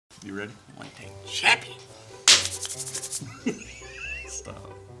You ready? One take. Chappy.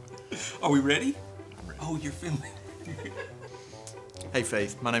 Stop. Are we ready? I'm ready. Oh, you're filming. Hey,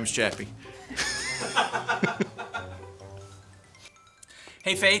 Faith. My name's Chappy.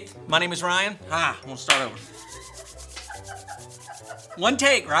 Hey, Faith. My name is Ryan. I'm gonna start over. One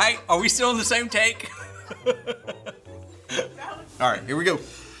take, right? Are we still in the same take? All right, here we go.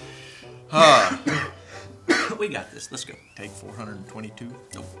 We got this. Let's go. Take 422.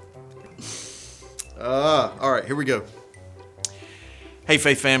 Nope. All right, here we go. Hey,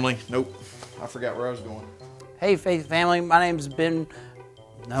 Faith family. Nope. I forgot where I was going. Hey, Faith family, my name's Ben.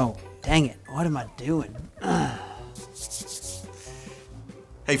 No, dang it, what am I doing?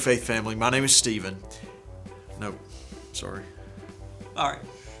 Hey, Faith family. My name is Steven. Nope. Sorry. All right.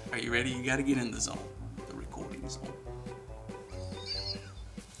 Are you ready? You got to get in the zone, the recording zone.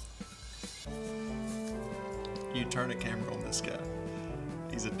 You turn a camera on this guy.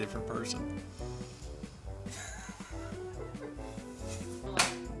 He's a different person.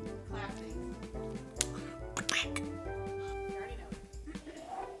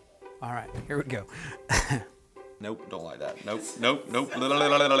 All right, here we go. Nope, don't like that. Nope, nope, nope.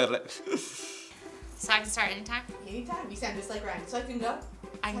 So I can start anytime? Anytime. You sound just like Ryan. So I can go?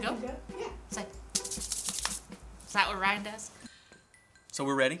 I can go? Yeah. It's like, is that what Ryan does? So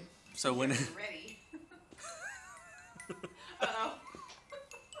we're ready? So when... Ready. Uh-oh.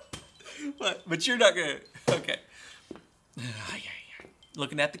 What? But you're not gonna... Okay.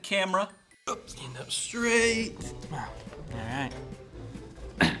 Looking at the camera. Stand up straight. All right,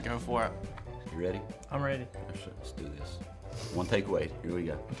 go for it. You ready? I'm ready. Let's do this. One take away. Here we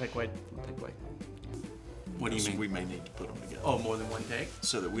go. Take wait. One take away. What do you So mean? we may need to put them together. Oh, more than one take?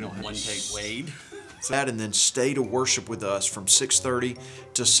 So that we don't have One to take Wade. that, and then stay to worship with us from 6:30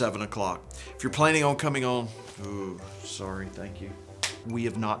 to 7 o'clock. If you're planning on coming on, ooh, sorry, thank you. We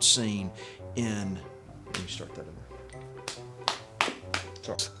have not seen in. Let me start that over.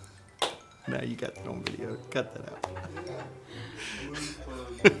 Sorry. Now you got that on video. Cut that out.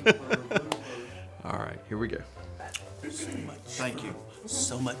 All right, here we go. So much. Thank you.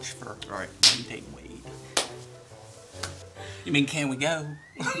 So much for All right. one take Wade. You mean, can we go?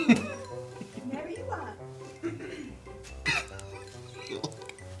 Whenever you want.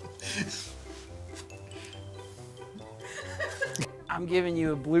 I'm giving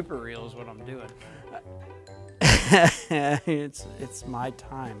you a blooper reel is what I'm doing. It's my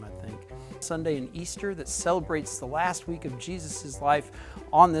time, I think. Sunday and Easter that celebrates the last week of Jesus' life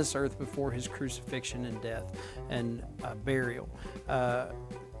on this earth before his crucifixion and death and burial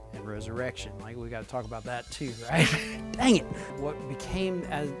and resurrection. Like, we got to talk about that too, right? Dang it! What became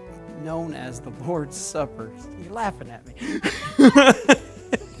known as the Lord's Supper. You're laughing at me.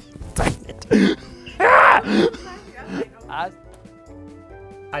 Dang it!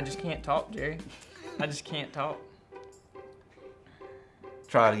 I just can't talk, Jerry. I just can't talk.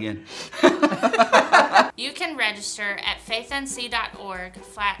 Try it again. You can register at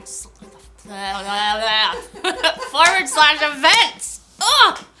faithnc.org/events.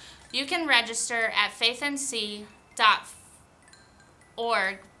 Ugh! You can register at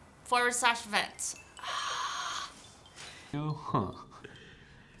faithnc.org/events.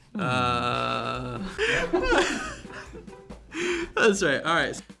 That's right. All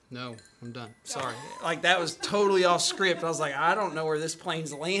right. No, I'm done. Sorry. Like, that was totally off script. I was like, I don't know where this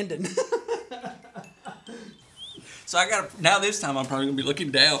plane's landing. So I got to... Now this time I'm probably going to be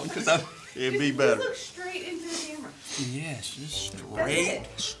looking down because I'm... It'd be better. Just look straight into the camera. Yes, just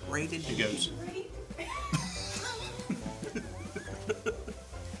That's straight into It goes. Ready?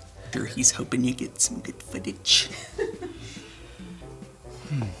 Sure, he's hoping you get some good footage.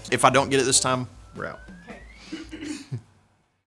 If I don't get it this time, we're out.